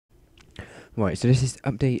Right, so this is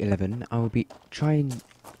update 11. I will be trying to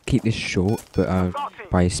keep this short, but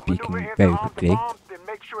by speaking very quickly.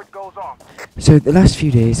 So the last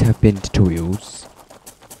few days have been tutorials.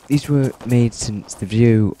 These were made since the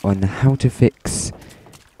video on how to fix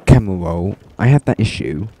camera roll. I had that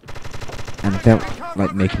issue and felt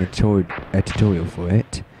like making a tutorial for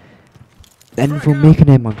it. Then for making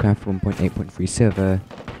a Minecraft 1.8.3 server,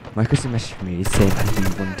 my cousin messaged me saying that he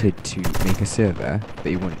wanted to make a server, but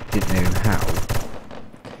he didn't know how.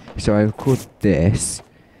 So I recorded this,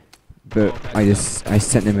 but I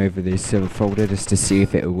sent him over the server folder just to see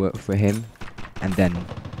if it would work for him, and then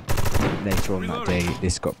later on that day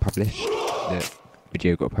this got published, the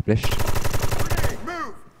video got published,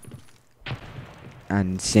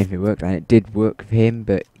 and see if it worked, and it did work for him,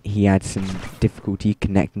 but he had some difficulty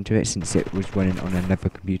connecting to it since it was running on another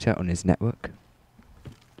computer on his network.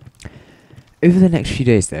 Over the next few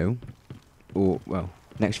days though,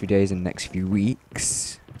 next few days and next few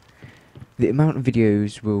weeks, the amount of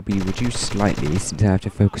videos will be reduced slightly since I have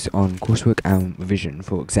to focus on coursework and revision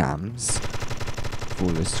for exams,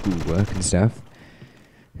 for the schoolwork and stuff.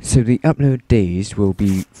 So the upload days will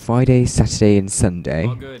be Friday, Saturday and Sunday.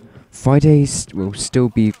 Fridays will still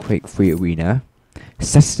be Quake 3 Arena,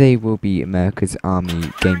 Saturday will be America's Army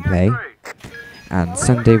gameplay, and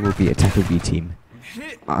Sunday will be Attacker V-Team.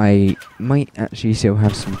 I might actually still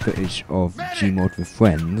have some footage of Gmod with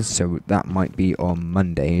friends, so that might be on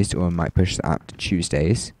Mondays, or I might push that out to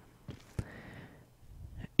Tuesdays.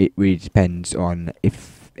 It really depends on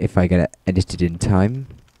if I get it edited in time.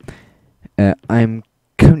 I'm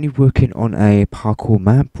currently working on a parkour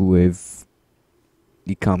map with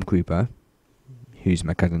the Calm Creeper, who's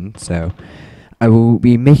my cousin, so I will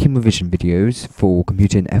be making revision videos for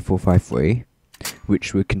Computing F453.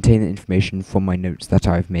 Which would contain the information from my notes that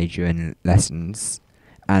I've made during lessons,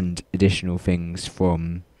 and additional things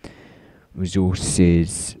from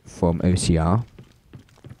resources from OCR.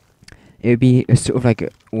 It would be a sort of like an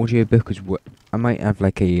audio book as well. I might have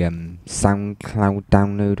like a SoundCloud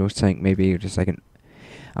download or something, maybe, or just like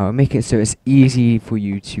I'll make it so it's easy for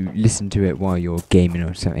you to listen to it while you're gaming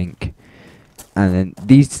or something. And then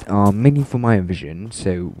these are mainly for my revision,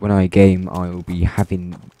 so when I game I will be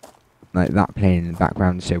having like that playing in the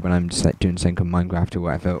background, so when I'm just like doing something on Minecraft or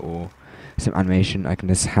whatever, or some animation, I can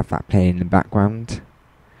just have that playing in the background.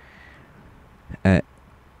 And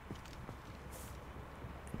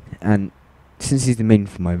since he's the main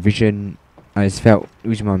for my vision, I just felt the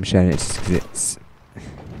reason why I'm sharing it is because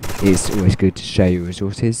it's always good to share your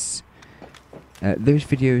resources. Those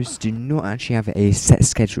videos do not actually have a set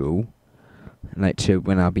schedule, like to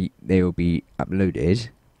when they will be uploaded.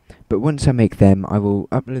 But once I make them, I will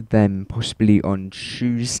upload them possibly on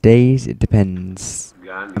Tuesdays. It depends.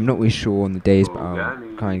 I'm not really sure on the days, but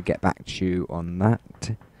I'll kind of get back to you on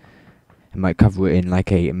that. I might cover it in like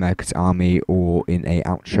a America's Army or in a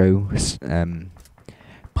outro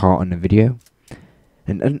part on the video.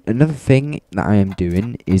 And another thing that I am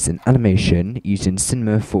doing is an animation using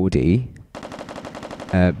Cinema 4D.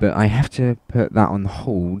 But I have to put that on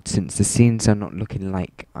hold since the scenes are not looking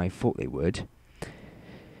like I thought they would.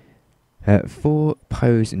 For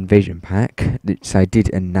Pyro's Invasion Pack, which I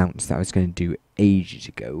did announce that I was going to do ages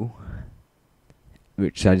ago,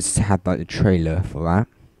 which I just had like the trailer for that,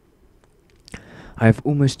 I've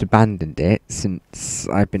almost abandoned it since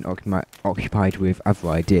I've been occupied with other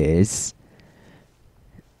ideas.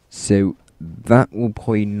 So that will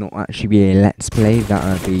probably not actually be a let's play,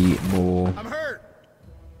 that'll be more...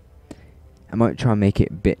 I might try and make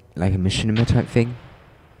it a bit like a machinima type thing.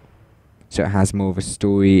 So it has more of a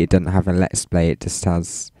story, it doesn't have a let's play, it just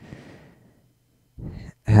has...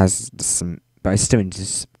 It has some... But I still need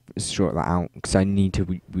to sort that out, because I need to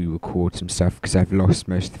re-record some stuff, because I've lost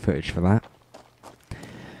most of the footage for that.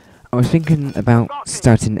 I was thinking about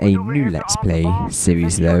starting a new let's play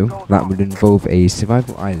series though, that would involve a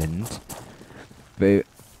survival island, but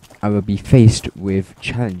I will be faced with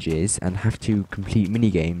challenges and have to complete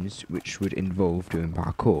minigames which would involve doing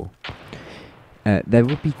parkour. There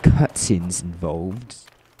would be cutscenes involved,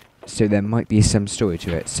 so there might be some story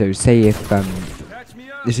to it. So say if,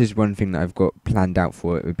 this is one thing that I've got planned out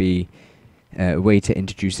for it, would be a way to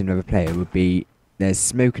introduce another player would be, there's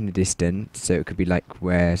smoke in the distance, so it could be like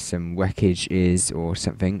where some wreckage is or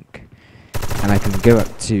something, and I can go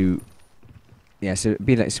up to, yeah, so it'd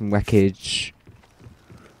be like some wreckage,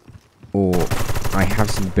 or I have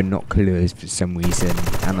some binoculars for some reason,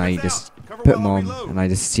 and I just put them on, and I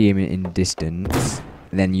just see him in the distance,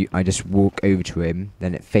 then I just walk over to him,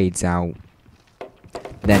 then it fades out,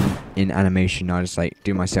 then in animation I just like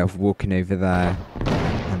do myself walking over there,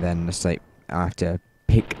 and then just like I have to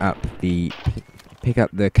pick up the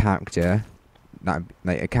character that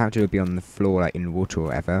like a character would be on the floor like in water or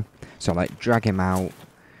whatever. So I'll like drag him out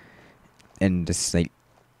and just like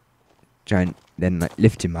try and then like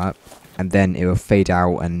lift him up, and then it will fade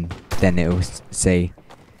out, and then it will say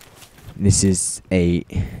this is a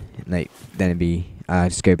like then it'd be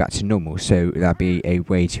just go back to normal. So that'd be a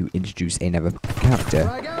way to introduce another character.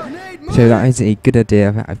 So that is a good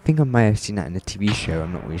idea. I think I might have seen that in a TV show.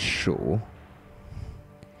 I'm not really sure.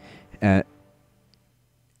 I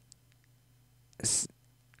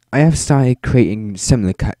have started creating some of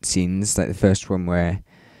the cutscenes, like the first one where,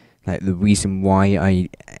 like the reason why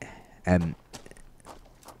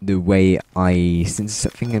since I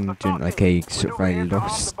think I'm doing like a sort of like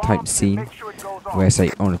Lost type scene, where it's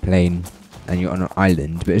like on a plane and you're on an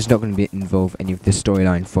island, but it's not going to involve any of the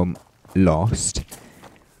storyline from Lost,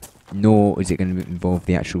 nor is it going to involve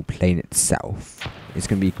the actual plane itself. It's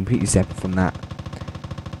going to be completely separate from that.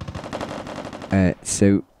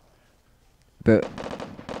 But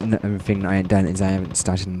another thing I haven't done is I haven't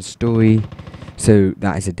started on the story, so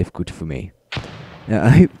that is a difficulty for me. I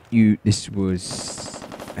hope this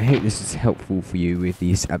is helpful for you with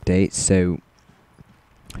these updates. So,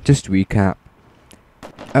 just to recap,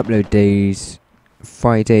 upload days,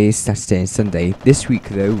 Friday, Saturday and Sunday. This week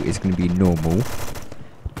though is going to be normal,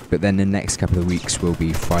 but then the next couple of weeks will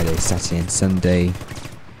be Friday, Saturday and Sunday,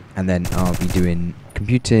 and then I'll be doing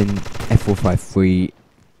computing, F453,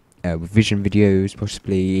 revision videos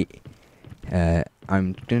possibly.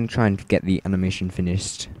 I'm going to try and get the animation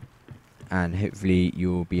finished, and hopefully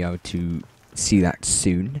you'll be able to see that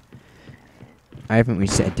soon. I haven't really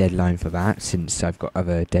set a deadline for that since I've got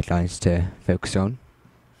other deadlines to focus on.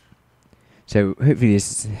 So hopefully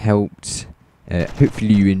this helped.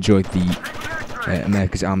 Hopefully you enjoyed the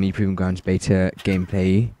America's Army Proving Grounds beta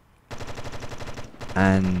gameplay.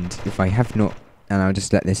 And if I have not, and I'll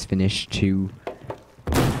just let this finish the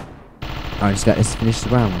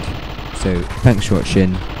round. So thanks for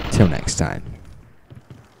watching. Till next time.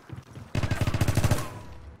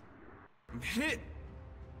 Hit.